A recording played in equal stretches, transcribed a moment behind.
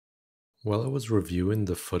While I was reviewing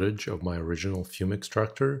the footage of my original Fume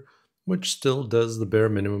Extractor, which still does the bare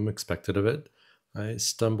minimum expected of it, I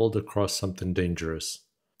stumbled across something dangerous.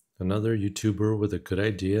 Another YouTuber with a good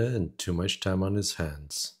idea and too much time on his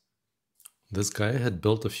hands. This guy had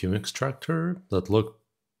built a Fume Extractor that looked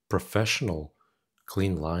professional.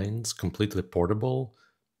 Clean lines, completely portable,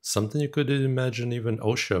 something you could imagine even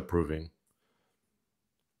OSHA approving.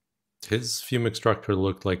 His Fume Extractor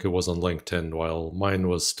looked like it was on LinkedIn, while mine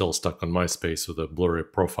was still stuck on MySpace with a blurry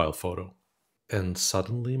profile photo. And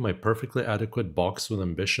suddenly, my perfectly adequate box with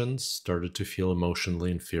ambitions started to feel emotionally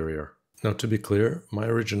inferior. Now, to be clear, my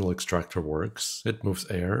original extractor works. It moves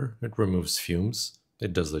air, it removes fumes,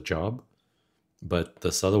 it does the job. But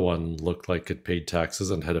this other one looked like it paid taxes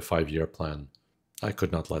and had a 5-year plan. I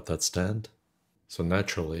could not let that stand. So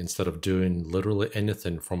naturally, instead of doing literally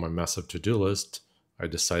anything from my massive to-do list, I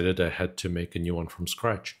decided I had to make a new one from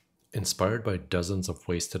scratch. Inspired by dozens of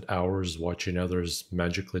wasted hours watching others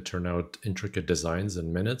magically turn out intricate designs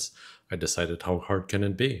in minutes, I decided how hard can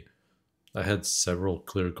it be? I had several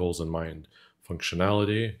clear goals in mind.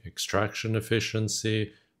 Functionality, extraction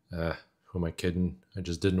efficiency, who am I kidding? I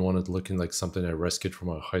just didn't want it looking like something I rescued from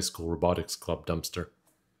a high school robotics club dumpster.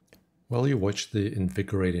 While you watch the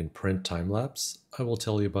invigorating print time-lapse, I will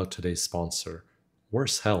tell you about today's sponsor,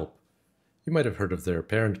 Worse Help. You might have heard of their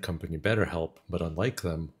parent company BetterHelp, but unlike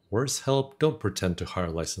them, Worse Help don't pretend to hire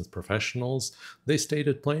licensed professionals. They state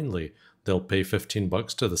it plainly. They'll pay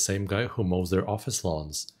 $15 to the same guy who mows their office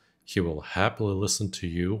lawns. He will happily listen to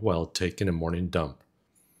you while taking a morning dump.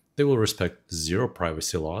 They will respect zero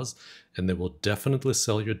privacy laws, and they will definitely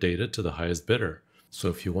sell your data to the highest bidder. So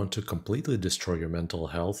if you want to completely destroy your mental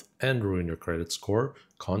health and ruin your credit score,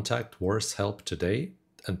 contact Worse Help today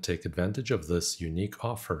and take advantage of this unique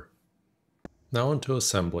offer. Now onto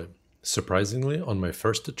assembly. Surprisingly, on my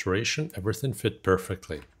first iteration, everything fit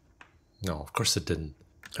perfectly. No, of course it didn't.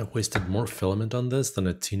 I wasted more filament on this than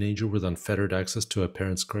a teenager with unfettered access to a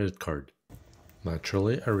parent's credit card.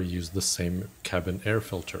 Naturally, I reused the same cabin air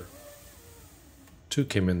filter. 2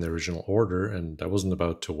 came in the original order, and I wasn't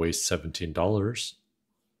about to waste $17.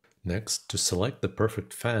 Next, to select the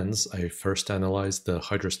perfect fans, I first analyzed the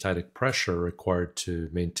hydrostatic pressure required to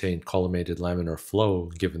maintain collimated laminar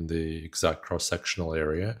flow given the exact cross-sectional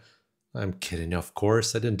area. I'm kidding, of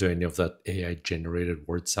course, I didn't do any of that AI-generated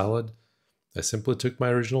word salad. I simply took my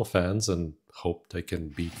original fans and hoped I can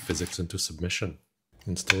beat physics into submission.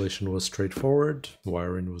 Installation was straightforward,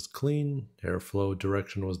 wiring was clean, airflow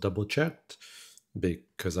direction was double-checked,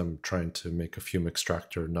 because I'm trying to make a fume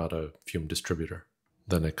extractor, not a fume distributor.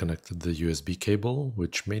 Then I connected the USB cable,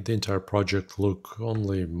 which made the entire project look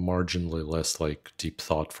only marginally less like deep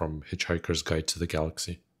thought from Hitchhiker's Guide to the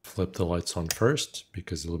Galaxy. Flip the lights on first,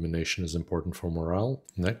 because illumination is important for morale.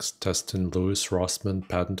 Next, testing Louis Rossmann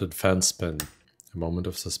patented fan spin. A moment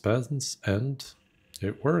of suspense, and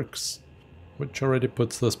it works, which already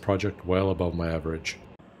puts this project well above my average.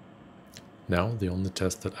 Now, the only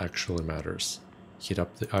test that actually matters. Heat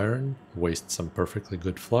up the iron, waste some perfectly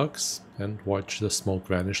good flux, and watch the smoke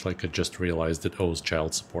vanish like I just realized it owes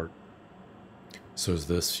child support. So is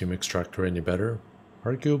this fume extractor any better?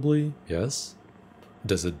 Arguably, yes.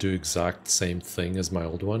 Does it do exact same thing as my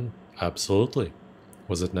old one? Absolutely.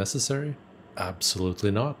 Was it necessary?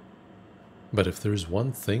 Absolutely not. But if there's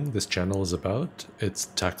one thing this channel is about, it's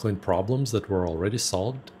tackling problems that were already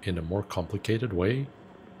solved in a more complicated way,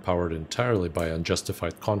 powered entirely by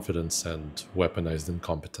unjustified confidence and weaponized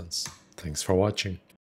incompetence. Thanks for watching.